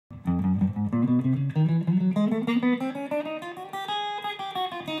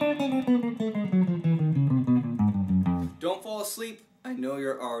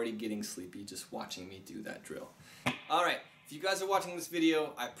you're already getting sleepy just watching me do that drill. Alright, if you guys are watching this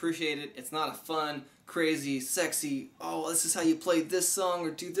video, I appreciate it. It's not a fun, crazy, sexy, oh, this is how you play this song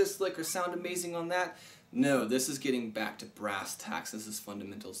or do this lick or sound amazing on that. No, this is getting back to brass tacks. This is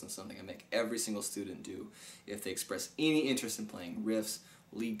fundamentals and something I make every single student do if they express any interest in playing riffs,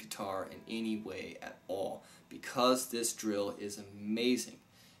 lead guitar in any way at all, because this drill is amazing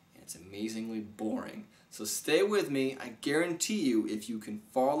and it's amazingly boring. So stay with me. I guarantee you if you can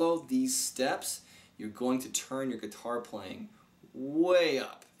follow these steps, you're going to turn your guitar playing way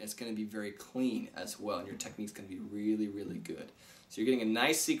up. It's going to be very clean as well, and your technique's going to be really, really good. So you're getting a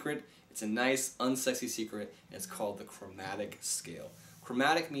nice secret. It's a nice, unsexy secret, and it's called the chromatic scale.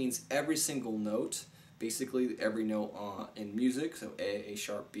 Chromatic means every single note, basically every note in music, so A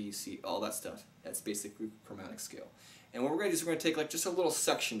sharp, B, C, all that stuff. That's basically chromatic scale. And what we're going to do is we're going to take like just a little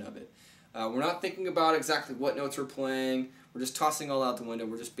section of it. We're not thinking about exactly what notes we're playing. We're just tossing all out the window.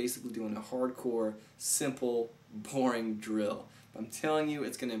 We're just basically doing a hardcore, simple, boring drill. But I'm telling you,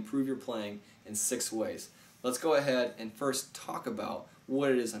 it's going to improve your playing in 6 ways. Let's go ahead and first talk about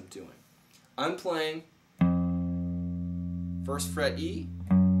what it is I'm doing. I'm playing 1st fret E,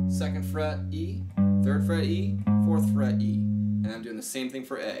 2nd fret E, 3rd fret E, 4th fret E. And I'm doing the same thing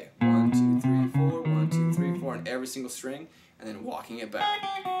for A. 1, 2, 3, 4, 1, 2, 3, 4 on every single string, and then walking it back.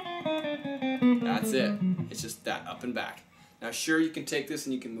 That's it. It's just that up and back. Now sure, you can take this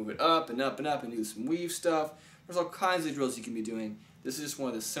and you can move it up and up and up and do some weave stuff. There's all kinds of drills you can be doing. This is just one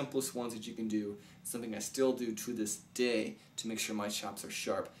of the simplest ones that you can do. It's something I still do to this day to make sure my chops are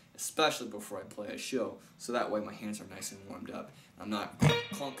sharp, especially before I play a show, so that way my hands are nice and warmed up. I'm not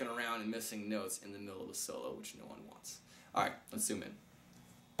clunking around and missing notes in the middle of a solo, which no one wants. Alright, let's zoom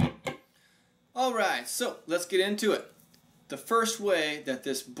in. Alright, so let's get into it. The first way that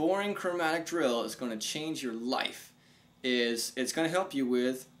this boring chromatic drill is going to change your life is it's going to help you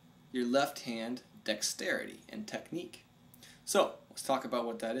with your left hand dexterity and technique. So, let's talk about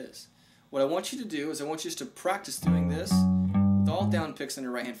what that is. What I want you to do is I want you just to practice doing this with all down picks on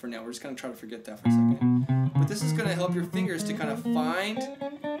your right hand for now. We're just going to try to forget that for a second. But this is going to help your fingers to kind of find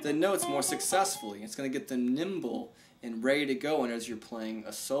the notes more successfully. It's going to get them nimble and ready to go as you're playing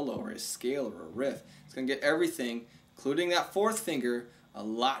a solo or a scale or a riff. It's going to get everything, including that 4th finger, a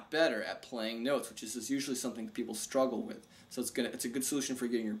lot better at playing notes, which is usually something people struggle with. So it's a good solution for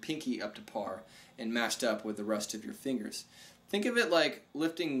getting your pinky up to par and matched up with the rest of your fingers. Think of it like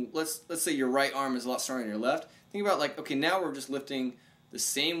lifting, let's say your right arm is a lot stronger than your left. Think about like, okay, now we're just lifting the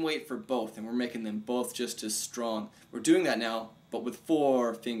same weight for both and we're making them both just as strong. We're doing that now, but with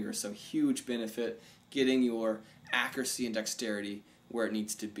 4 fingers, so huge benefit getting your accuracy and dexterity where it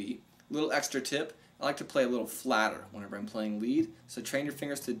needs to be. Little extra tip, I like to play a little flatter whenever I'm playing lead, so train your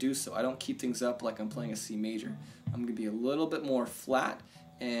fingers to do so. I don't keep things up like I'm playing a C major. I'm going to be a little bit more flat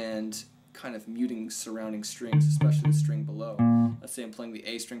and kind of muting surrounding strings, especially the string below. Let's say I'm playing the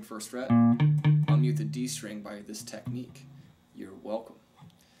A string 1st fret. I'll mute the D string by this technique. You're welcome.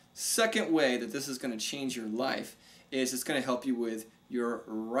 Second way that this is going to change your life is it's going to help you with your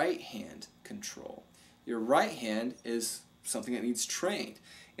right hand control. Your right hand is something that needs trained.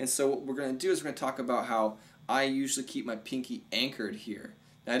 And so what we're going to do is we're going to talk about how I usually keep my pinky anchored here.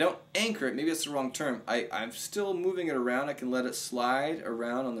 Now I don't anchor it, maybe that's the wrong term. I'm still moving it around. I can let it slide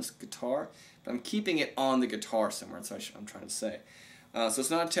around on this guitar, but I'm keeping it on the guitar somewhere, that's what I'm trying to say. So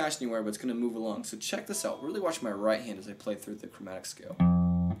it's not attached anywhere, but it's going to move along. So check this out. Really watch my right hand as I play through the chromatic scale.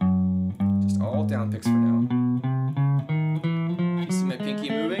 Just all down picks for now. You see my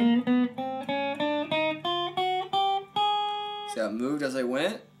pinky moving? See how it moved as I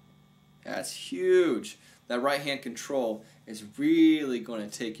went? That's huge. That right hand control is really going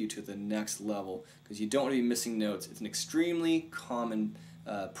to take you to the next level because you don't want to be missing notes. It's an extremely common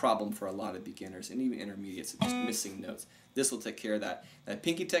problem for a lot of beginners and even intermediates, just missing notes. This will take care of that. That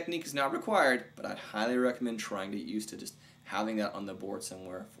pinky technique is not required, but I'd highly recommend trying to get used to just having that on the board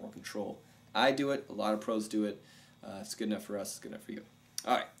somewhere for control. I do it, a lot of pros do it. It's good enough for us, it's good enough for you.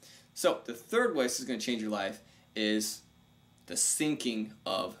 Alright, so the third way this is going to change your life is the syncing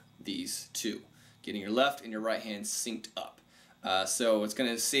of these two. Getting your left and your right hand synced up. So it's going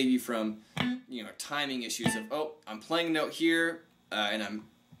to save you from timing issues of, oh, I'm playing a note here and I'm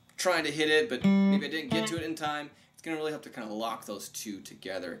trying to hit it, but maybe I didn't get to it in time. It's going to really help to kind of lock those two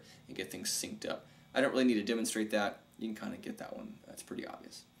together and get things synced up. I don't really need to demonstrate that. You can kind of get that one. That's pretty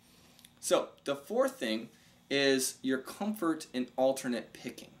obvious. So the fourth thing is your comfort in alternate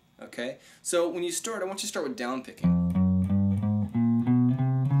picking. Okay? So when you start, I want you to start with down picking.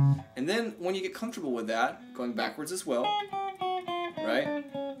 And then when you get comfortable with that, going backwards as well, right?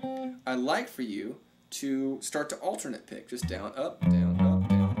 I'd like for you to start to alternate pick, just down, up, down, up,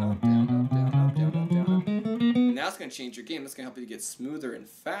 that's going to change your game. That's going to help you to get smoother and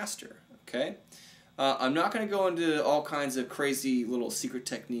faster. Okay? I'm not going to go into all kinds of crazy little secret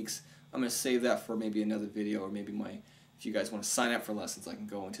techniques. I'm going to save that for maybe another video, or maybe if you guys want to sign up for lessons, I can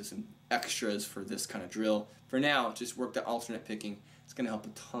go into some extras for this kind of drill. For now, just work the alternate picking. It's going to help a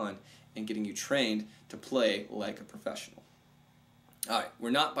ton in getting you trained to play like a professional. Alright, we're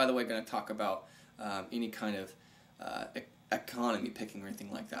not, by the way, going to talk about any kind of economy picking or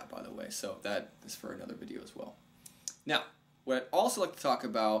anything like that, by the way. So that is for another video as well. Now, what I'd also like to talk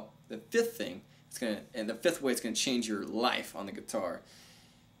about, the fifth thing, and the fifth way it's going to change your life on the guitar.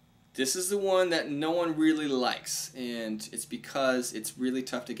 This is the one that no one really likes, and it's because it's really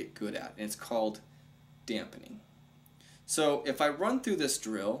tough to get good at, and it's called dampening. So if I run through this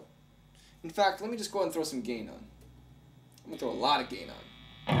drill, in fact, let me just go ahead and throw some gain on. I'm going to throw a lot of gain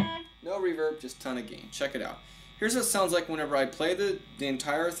on. No reverb, just a ton of gain. Check it out. Here's what it sounds like whenever I play the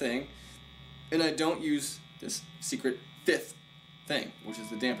entire thing, and I don't use this secret fifth thing, which is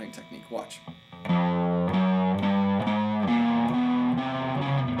the dampening technique. Watch. You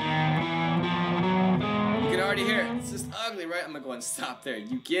can already hear it. It's just ugly, right? I'm going to go ahead and stop there.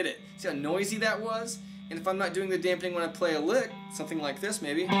 You get it. See how noisy that was? And if I'm not doing the dampening when I play a lick, something like this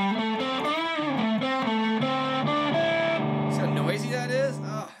maybe. See how noisy that is?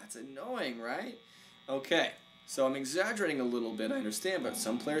 Oh, that's annoying, right? Okay, so I'm exaggerating a little bit, I understand, but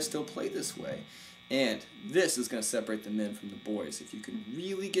some players still play this way. And this is going to separate the men from the boys. If you can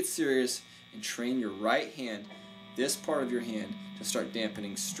really get serious and train your right hand, this part of your hand, to start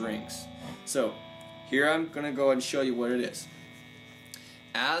dampening strings. So here I'm going to go ahead and show you what it is.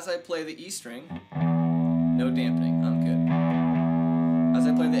 As I play the E string, no dampening, I'm good. As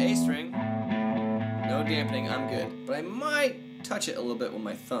I play the A string, no dampening, I'm good. But I might touch it a little bit with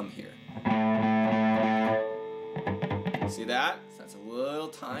my thumb here. See that? So that's a little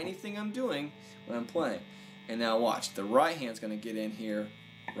tiny thing I'm doing when I'm playing. And now watch, the right hand's going to get in here,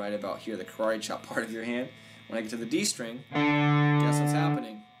 right about here, the karate chop part of your hand. When I get to the D string, guess what's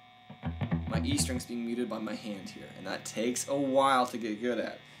happening? My E string's being muted by my hand here, and that takes a while to get good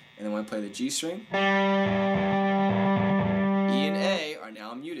at. And then when I play the G string, E and A are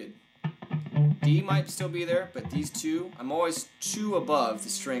now muted. D might still be there, but these two, I'm always 2 above the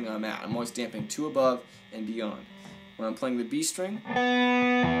string I'm at. I'm always dampening 2 above and beyond. When I'm playing the B string, E, A,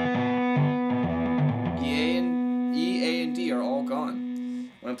 and D are all gone.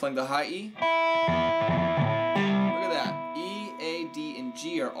 When I'm playing the high E, look at that. E, A, D, and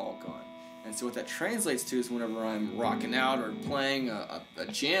G are all gone. And so what that translates to is whenever I'm rocking out or playing a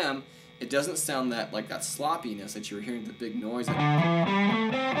jam, it doesn't sound like that sloppiness that you were hearing, the big noise.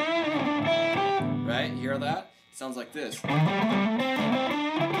 Right? You hear that? It sounds like this.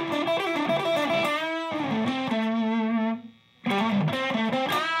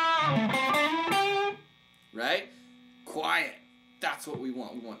 Right? Quiet. That's what we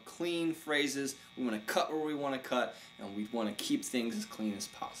want. We want clean phrases. We want to cut where we want to cut, and we want to keep things as clean as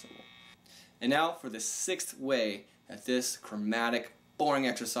possible. And now for the 6th way that this chromatic, boring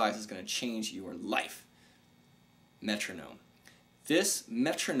exercise is going to change your life. Metronome. This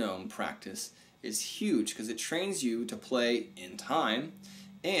metronome practice is huge because it trains you to play in time,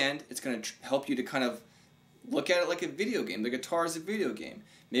 and it's going to help you to kind of look at it like a video game. The guitar is a video game.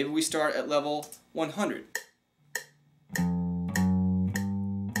 Maybe we start at level 100.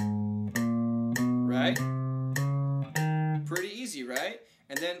 Right? Pretty easy, right?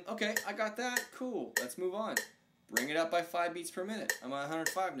 And then, okay, I got that, cool, let's move on. Bring it up by 5 beats per minute. I'm at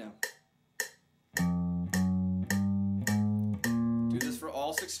 105 now. Do this for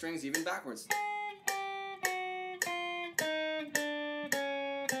all 6 strings, even backwards.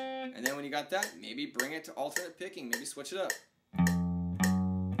 And then when you got that, maybe bring it to alternate picking, maybe switch it up.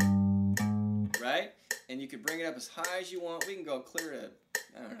 Right? And you can bring it up as high as you want. We can go clear to,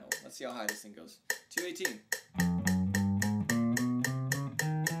 I don't know, let's see how high this thing goes. 218.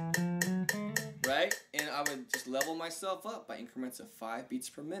 Right? And I would just level myself up by increments of 5 beats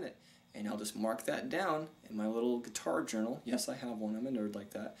per minute. And I'll just mark that down in my little guitar journal. Yes, I have one. I'm a nerd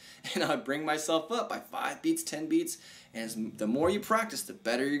like that. And I would bring myself up by 5 beats, 10 beats. And the more you practice, the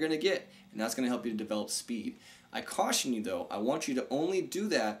better you're going to get. And that's going to help you to develop speed. I caution you, though, I want you to only do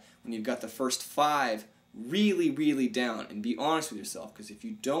that when you've got the first 5 really, really down. And be honest with yourself. Because if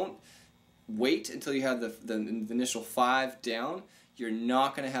you don't wait until you have the initial 5 down, you're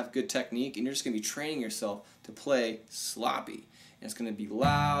not going to have good technique, and you're just going to be training yourself to play sloppy. And it's going to be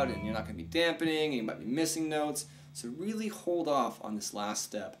loud, and you're not going to be dampening, and you might be missing notes. So really hold off on this last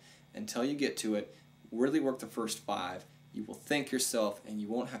step until you get to it. Really work the first 5. You will thank yourself, and you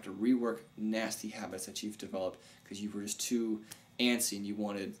won't have to rework nasty habits that you've developed because you were just too antsy and you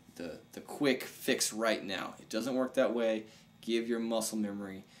wanted the quick fix right now. It doesn't work that way. Give your muscle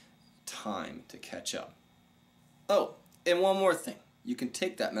memory time to catch up. Oh, and one more thing. You can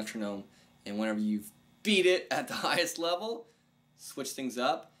take that metronome and whenever you've beat it at the highest level, switch things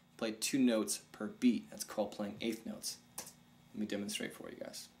up, play 2 notes per beat. That's called playing eighth notes. Let me demonstrate for you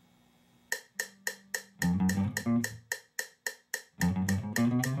guys.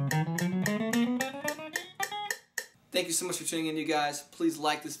 Thank you so much for tuning in, you guys. Please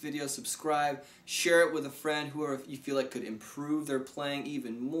like this video, subscribe, share it with a friend who you feel like could improve their playing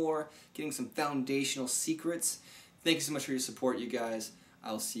even more, getting some foundational secrets. Thank you so much for your support, you guys.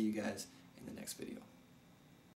 I'll see you guys in the next video.